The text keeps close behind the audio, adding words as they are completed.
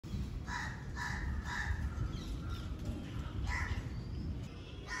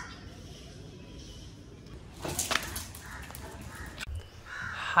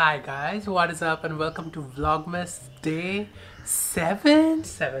Hi guys, what is up and welcome to Vlogmas day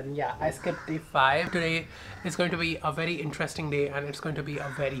 7. Yeah, I skipped day 5. Today is going to be a very interesting day and it's going to be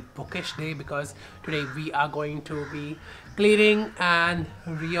a very bookish day because today we are going to be cleaning and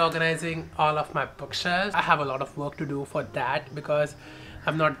reorganizing all of my bookshelves. I have a lot of work to do for that because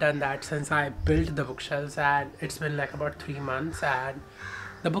I've not done that since I built the bookshelves and it's been like about 3 months, and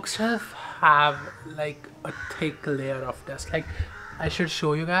the bookshelves have like a thick layer of dust. Like, I should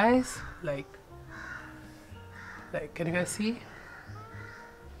show you guys, like can you guys see?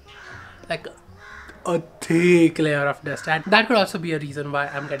 Like a thick layer of dust, and that could also be a reason why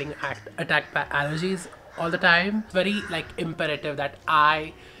I'm getting attacked by allergies all the time. It's very like imperative that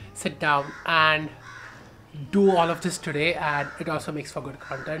I sit down and do all of this today, and it also makes for good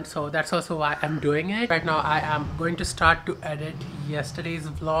content, so that's also why I'm doing it. Right now I am going to start to edit yesterday's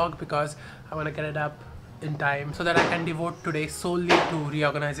vlog because I want to get it up in time so that I can devote today solely to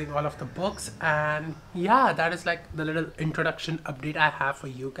reorganizing all of the books. And yeah, that is like the little introduction update I have for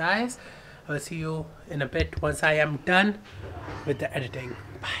you guys. I will see you in a bit once I am done with the editing.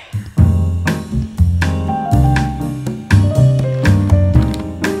 Bye.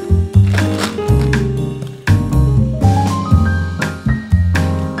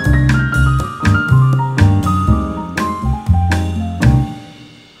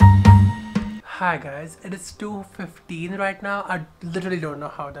 Hi guys, it is 2:15 right now. I literally don't know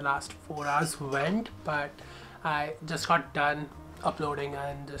how the last 4 hours went, but I just got done uploading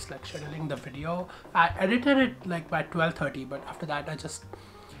and just like scheduling the video. I edited it like by 12:30, but after that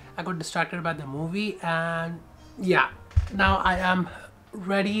I got distracted by the movie, and yeah, now I am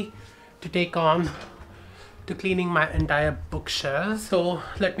ready to take on to cleaning my entire bookshelves. So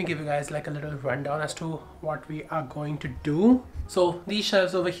let me give you guys like a little rundown as to what we are going to do. So these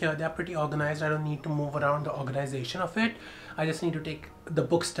shelves over here, they are pretty organized. I don't need to move around the organization of it. I just need to take the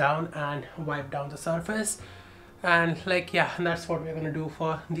books down and wipe down the surface, and like yeah, and that's what we're gonna do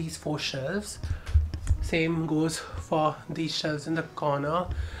for these 4 shelves. Same goes for these shelves in the corner.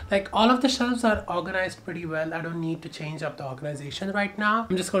 Like all of the shelves are organized pretty well. I don't need to change up the organization right now.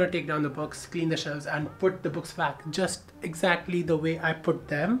 I'm just going to take down the books, clean the shelves, and put the books back just exactly the way I put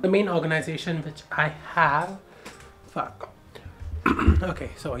them. The main organization which I have,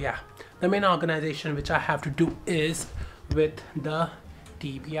 okay, so yeah, the main organization which I have to do is with the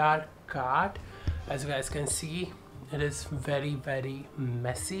TBR cart. As you guys can see, it is very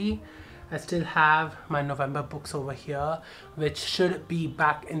messy. I still have my November books over here, which should be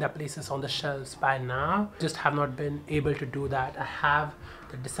back in their places on the shelves by now. Just have not been able to do that. I have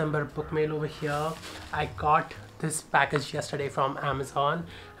the December book mail over here. I got this package yesterday from Amazon,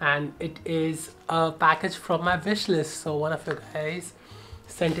 and it is a package from my wish list. So one of you guys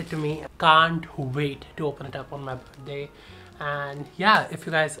sent it to me. Can't wait to open it up on my birthday. And yeah, if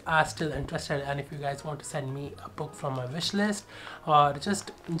you guys are still interested and if you guys want to send me a book from my wish list, or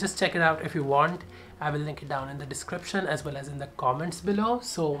just check it out if you want, I will link it down in the description as well as in the comments below.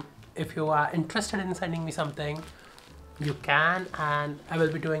 So if you are interested in sending me something, you can, and I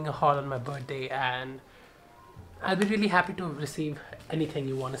will be doing a haul on my birthday, and I'll be really happy to receive anything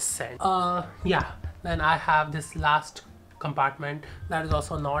you want to send. Yeah, then I have this last compartment that is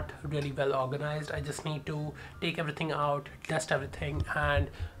also not really well organized. I just need to take everything out, dust everything, and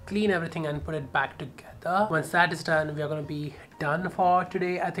clean everything and put it back together. Once that is done, we are going to be done for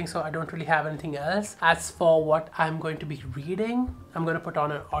today, I think so. I don't really have anything else. As for what I'm going to be reading, I'm going to put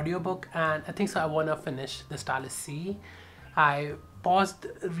on an audiobook, and I think so I want to finish The Starless Sea. I paused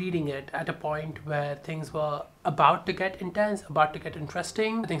reading it at a point where things were about to get intense, about to get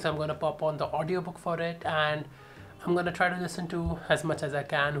interesting. I think so I'm going to pop on the audiobook for it, and I'm gonna try to listen to as much as I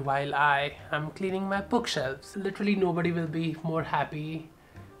can while I am cleaning my bookshelves. Literally nobody will be more happy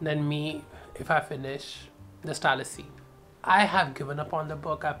than me if I finish The Starless Sea. I have given up on the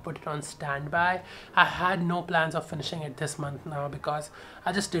book. I put it on standby. I had no plans of finishing it this month now because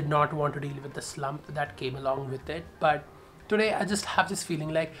I just did not want to deal with the slump that came along with it. But today I just have this feeling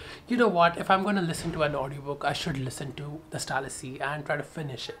like, you know what, if I'm gonna listen to an audiobook, I should listen to The Starless Sea and try to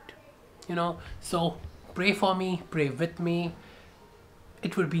finish it, you know. So pray for me, pray with me.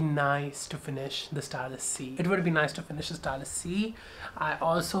 It would be nice to finish The Starless Sea. It would be nice to finish The Starless Sea. I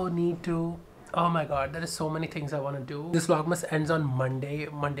also need to, oh my god, there is so many things I want to do. This Vlogmas ends on Monday.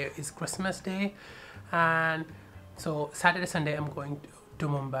 Monday is Christmas Day, and so Saturday, Sunday I'm going to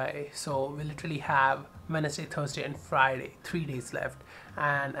Mumbai. So we literally have Wednesday, Thursday and Friday, 3 days left,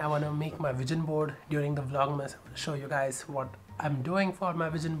 and I want to make my vision board during the Vlogmas. I'm going to show you guys what I'm doing for my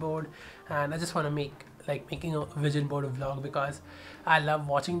vision board, and I just want to make like making a vision board vlog because I love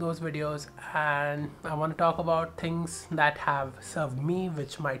watching those videos, and I want to talk about things that have served me,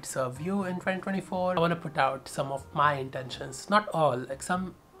 which might serve you in 2024. I want to put out some of my intentions, not all, like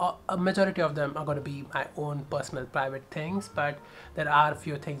a majority of them are going to be my own personal private things, but there are a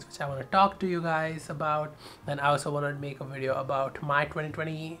few things which I want to talk to you guys about. Then I also want to make a video about my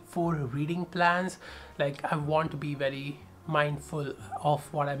 2024 reading plans. Like, I want to be very mindful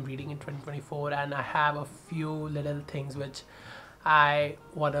of what I'm reading in 2024, and I have a few little things which I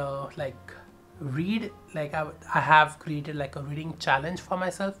want to like read. Like I have created like a reading challenge for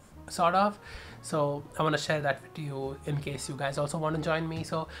myself, sort of. So I want to share that with you in case you guys also want to join me.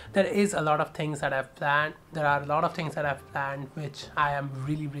 So there is a lot of things that I've planned. There are a lot of things that I've planned which I am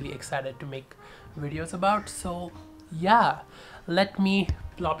really excited to make videos about. So yeah, let me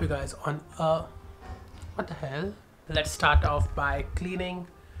plop you guys on what the hell. Let's start off by cleaning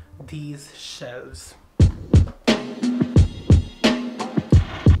these shelves.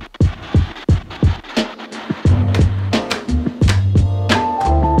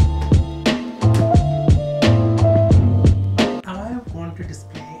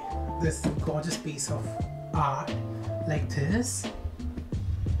 This gorgeous piece of art like this,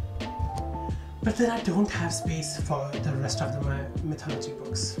 but then I don't have space for the rest of my mythology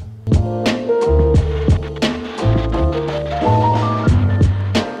books.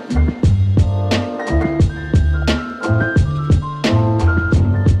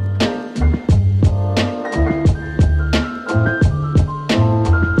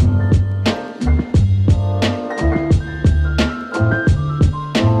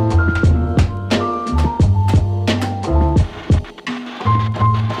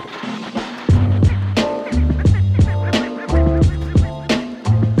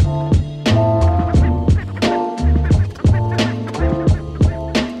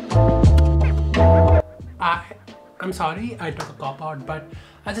 I'm sorry I took a cop out, but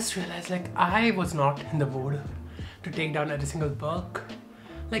I just realized like I was not in the mood to take down every single book.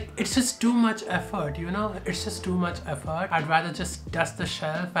 Like, it's just too much effort, you know, it's just too much effort. I'd rather just dust the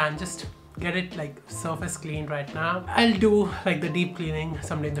shelf and just get it like surface cleaned right now. I'll do like the deep cleaning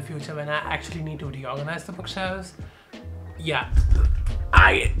someday in the future when I actually need to reorganize the bookshelves. Yeah,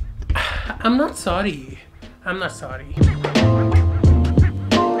 I'm not sorry. I'm not sorry.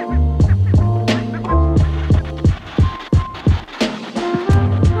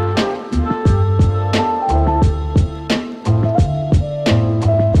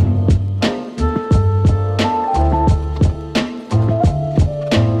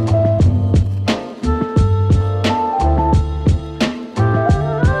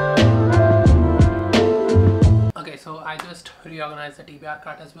 Reorganize the TBR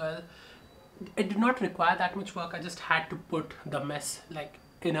cart as well. It did not require that much work. I just had to put the mess like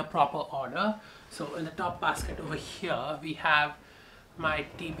in a proper order. So in the top basket over here we have my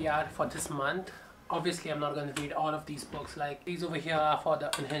TBR for this month. Obviously I'm not going to read all of these books. Like, these over here are for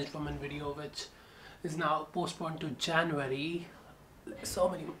the Unhinged Woman video, which is now postponed to January. So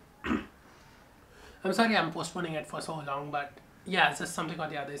many I'm sorry I'm postponing it for so long, but yeah, it's just something or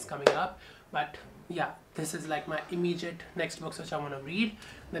the other is coming up. But yeah, this is like my immediate next books which I want to read.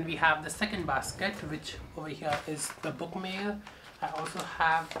 Then we have the second basket, which over here is the book mail. I also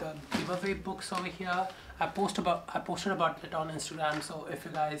have the giveaway books over here. I posted about it on Instagram, so if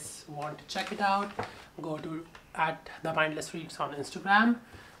you guys want to check it out, go to @themindlessreads on Instagram.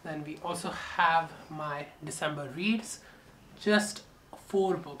 Then we also have my December reads, just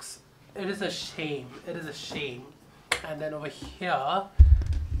 4 books. It is a shame. It is a shame. And then over here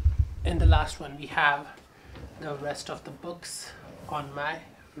in the last one we have the rest of the books on my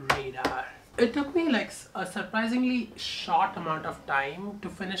radar. It took me like a surprisingly short amount of time to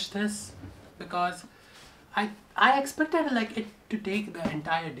finish this because I expected like it to take the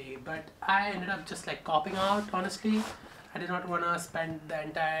entire day, but I ended up just like copping out. Honestly, I did not want to spend the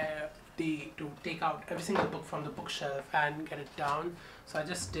entire day to take out every single book from the bookshelf and get it down, so I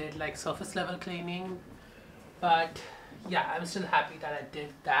just did like surface level cleaning. But yeah, I'm still happy that I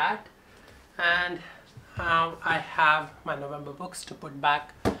did that. And now I have my November books to put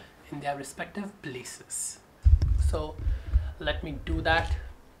back in their respective places. So let me do that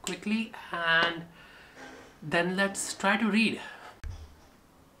quickly and then let's try to read.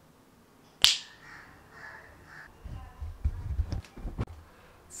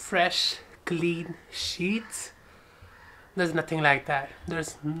 Fresh, clean sheets. There's nothing like that.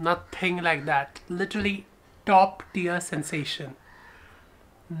 There's nothing like that. Literally top tier sensation.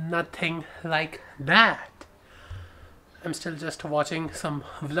 Nothing like that. I'm still just watching some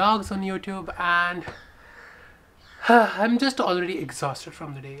vlogs on YouTube and I'm just already exhausted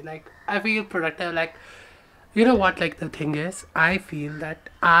from the day. Like, I feel productive. Like, you know what? Like, the thing is, I feel that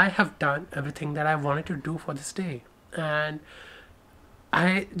I have done everything that I wanted to do for this day, and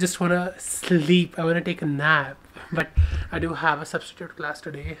I just want to sleep. I want to take a nap. But I do have a substitute class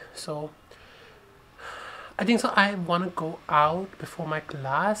today, so I think so. I want to go out before my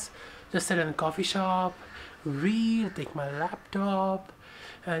class, just sit in a coffee shop, read, take my laptop,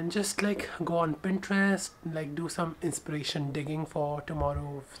 and just like go on Pinterest, like do some inspiration digging for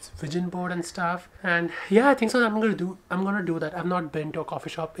tomorrow's vision board and stuff. And yeah, I think so. I'm gonna do that. I've not been to a coffee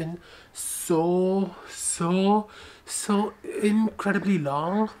shop in so incredibly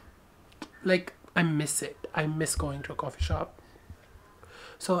long. Like, I miss it. I miss going to a coffee shop.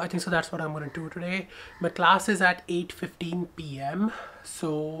 So I think so that's what I'm gonna do today. My class is at 8:15 p.m.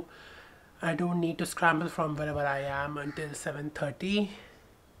 so I don't need to scramble from wherever I am until 7:30.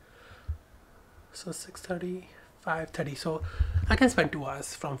 So 6:30, 5:30. So I can spend 2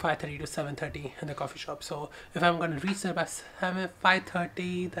 hours from 5:30 to 7:30 in the coffee shop. So if I'm gonna reach there by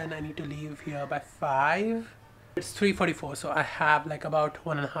 5:30, then I need to leave here by 5. It's 3:44, so I have like about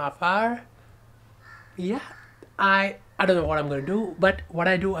 1.5 hours. Yeah, I don't know what I'm gonna do, but what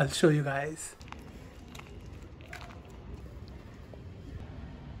I do, I'll show you guys.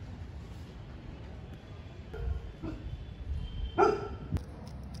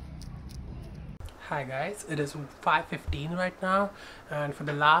 Hi guys, it is 5:15 right now, and for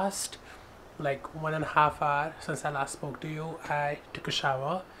the last like 1.5 hours since I last spoke to you, I took a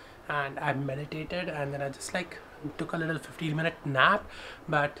shower and I meditated, and then I just like took a little 15-minute nap.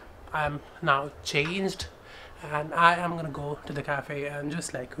 But I'm now changed and I am gonna go to the cafe and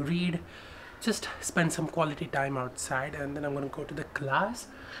just like read, just spend some quality time outside, and then I'm gonna go to the class.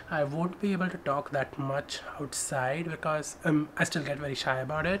 I won't be able to talk that much outside because I still get very shy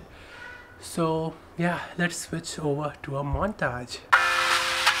about it. So yeah, let's switch over to a montage.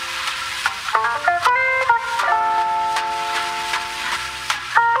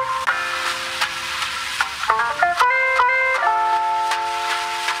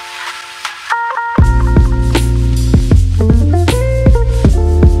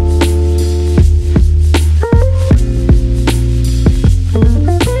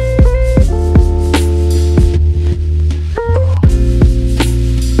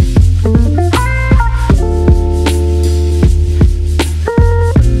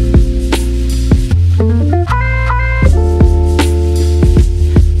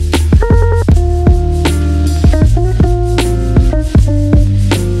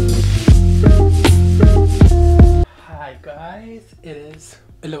 It is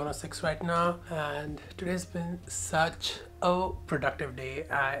 11:06 right now, and today's been such a productive day.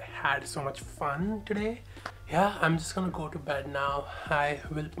 I had so much fun today. Yeah, I'm just gonna go to bed now. I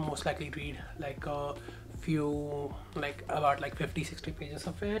will most likely read like a few, like about like 50-60 pages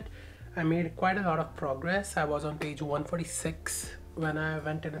of it. I made quite a lot of progress. I was on page 146 when I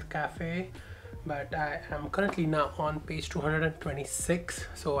went in a cafe, but I am currently now on page 226.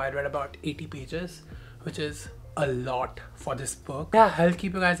 So I read about 80 pages, which is a lot for this book. Yeah, I'll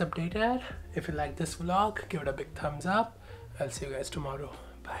keep you guys updated. If you like this vlog, give it a big thumbs up. I'll see you guys tomorrow.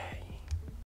 Bye.